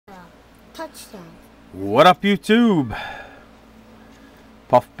Touchdown. What up, YouTube?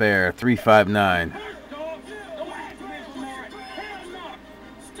 Puff Bear 359.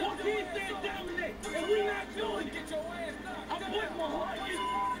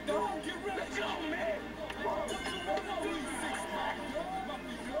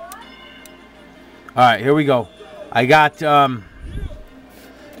 All right, here we go. I got 2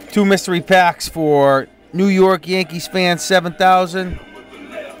 mystery packs for New York Yankees fan 7000.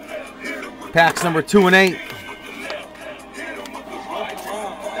 Packs number 2 and 8.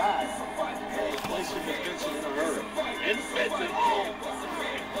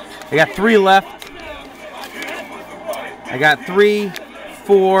 I got 3 left. I got 3,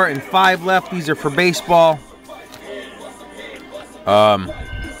 4, and 5 left. These are for baseball. I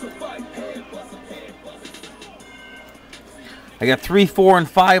got 3, 4, and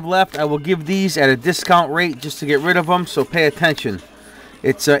 5 left. I will give these at a discount rate just to get rid of them, so pay attention.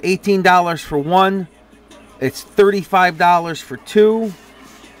 It's $18 for 1, it's $35 for 2,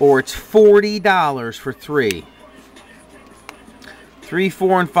 or it's $40 for 3. 3,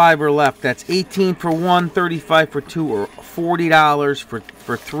 4, and 5 are left. That's $18 for 1, $35 for 2, or $40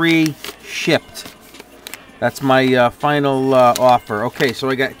 for 3 shipped. That's my final offer. Okay, so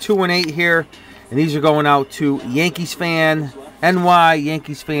I got 2 and 8 here, and these are going out to Yankees fan,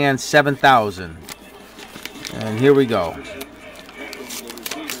 NYYankee7000. And here we go.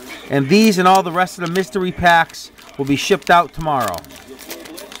 And these and all the rest of the mystery packs will be shipped out tomorrow.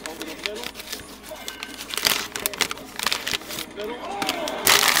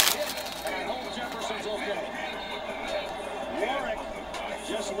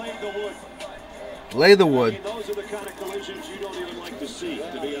 Lay the wood.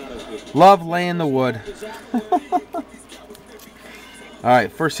 Love laying the wood.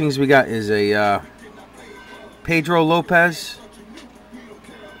 Alright, first things we got is a Pedro Lopez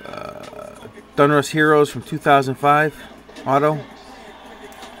Donruss Heroes from 2005 auto.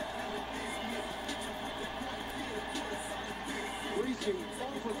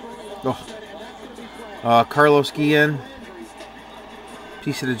 Carlos Guillen,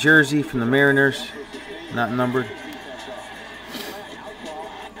 piece of the jersey from the Mariners, not numbered.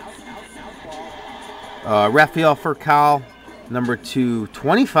 Rafael Furcal, number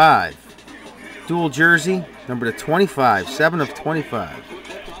 225, dual jersey, number 25, 7 of 25.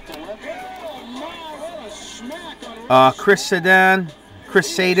 Chris Sedin,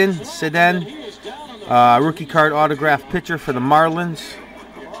 rookie card autograph pitcher for the Marlins.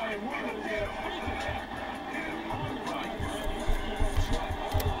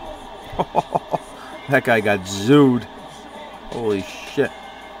 That guy got zooed. Holy shit.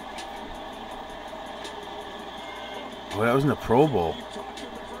 Oh, that was in the Pro Bowl.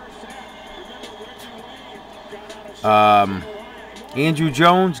 Andrew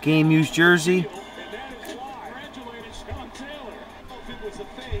Jones, game used jersey.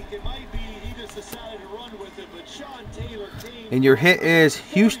 And your hit is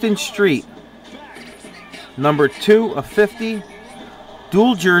Houston Street, number 2 of 50.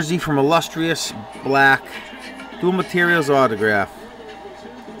 Dual jersey from Illustrious Black. Dual materials autograph.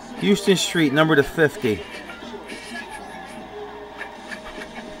 Houston Street, number to 50.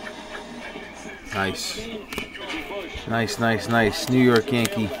 Nice. Nice, nice, nice. New York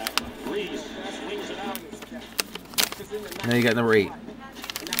Yankee. Now you got number 8.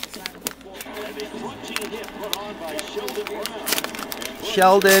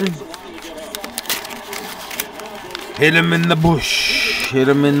 Sheldon. Hit him in the bush. Hit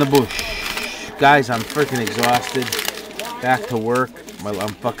him in the bush. Guys, I'm freaking exhausted. Back to work.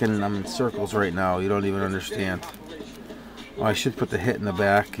 I'm in circles right now. You don't even understand. Oh, I should put the hit in the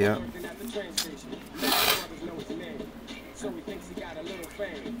back. Yeah.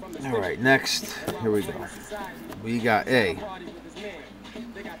 All right, next. Here we go. We got a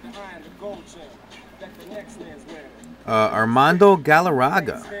Armando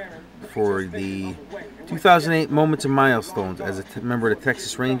Galarraga for the 2008 Moments and Milestones as a member of the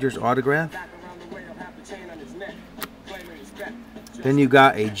Texas Rangers autograph. Then you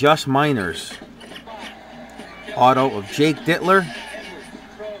got a Just Minors auto of Jake Dittler.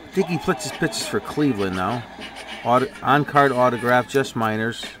 I think he puts his pitches for Cleveland now. On-card autograph, Just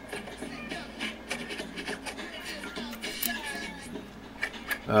Minors.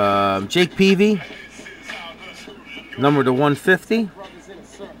 Jake Peavy, number to 150.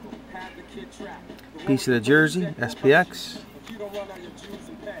 Piece of the jersey, SPX.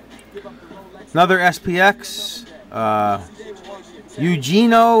 Another SPX.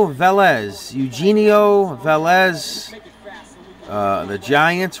 Eugenio Velez. The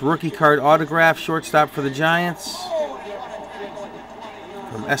Giants. Rookie card autograph. Shortstop for the Giants.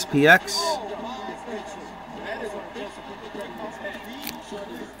 from SPX.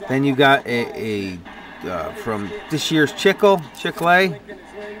 Then you got from this year's Chick-A,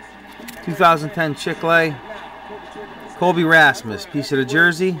 2010 Chick-A. Colby Rasmus, piece of the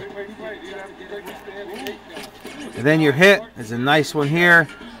jersey. And then your hit is a nice one here.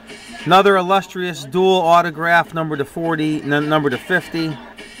 Another illustrious dual autograph, number to 40, number to 50.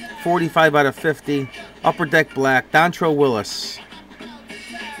 45 out of 50. Upper Deck Black, Dontrelle Willis.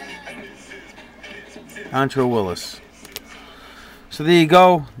 Dontrelle Willis. So there you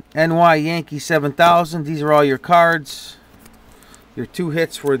go. NYYankee7000. These are all your cards. Your two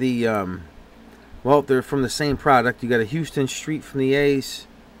hits for the, well, they're from the same product. You got a Houston Street from the A's.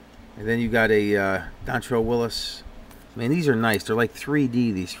 And then you got a Dontrelle Willis. Man, these are nice. They're like 3D,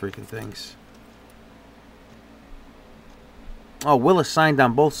 these freaking things. Oh, Willis signed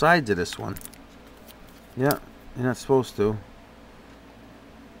on both sides of this one. Yeah, you're not supposed to.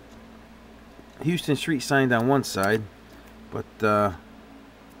 Houston Street signed on one side, but Dontrelle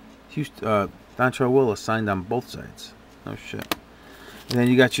Willis signed on both sides. No shit. And then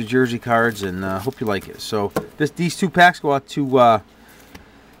you got your jersey cards, and hope you like it. So these two packs go out to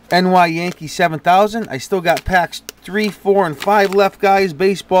NYYankee7000. I still got packs 3, 4, and 5 left, guys.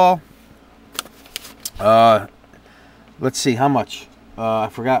 Baseball. Let's see, how much? I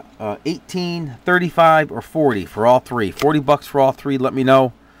forgot. 18, 35, or 40 for all three. 40 bucks for all three. Let me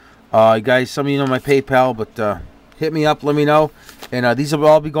know. Guys, some of you know my PayPal, but hit me up. Let me know. And these will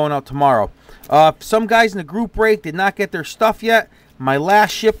all be going out tomorrow. Some guys in the group break did not get their stuff yet. My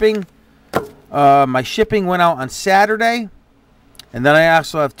last shipping, my shipping went out on Saturday. And then I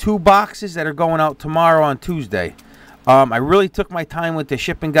also have 2 boxes that are going out tomorrow on Tuesday. I really took my time with the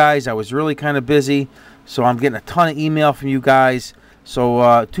shipping, guys. I was really kind of busy. So I'm getting a ton of email from you guys.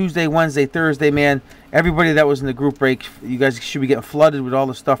 So Tuesday, Wednesday, Thursday, man, everybody that was in the group break, you guys should be getting flooded with all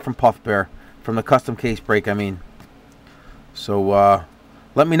the stuff from Puff Bear. From the custom case break, I mean. So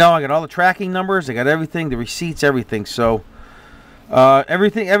let me know. I got all the tracking numbers. I got everything, the receipts, everything. So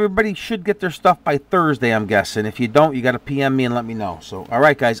everybody should get their stuff by Thursday, I'm guessing. If you don't, you got to PM me and let me know. So, all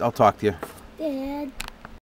right, guys, I'll talk to you.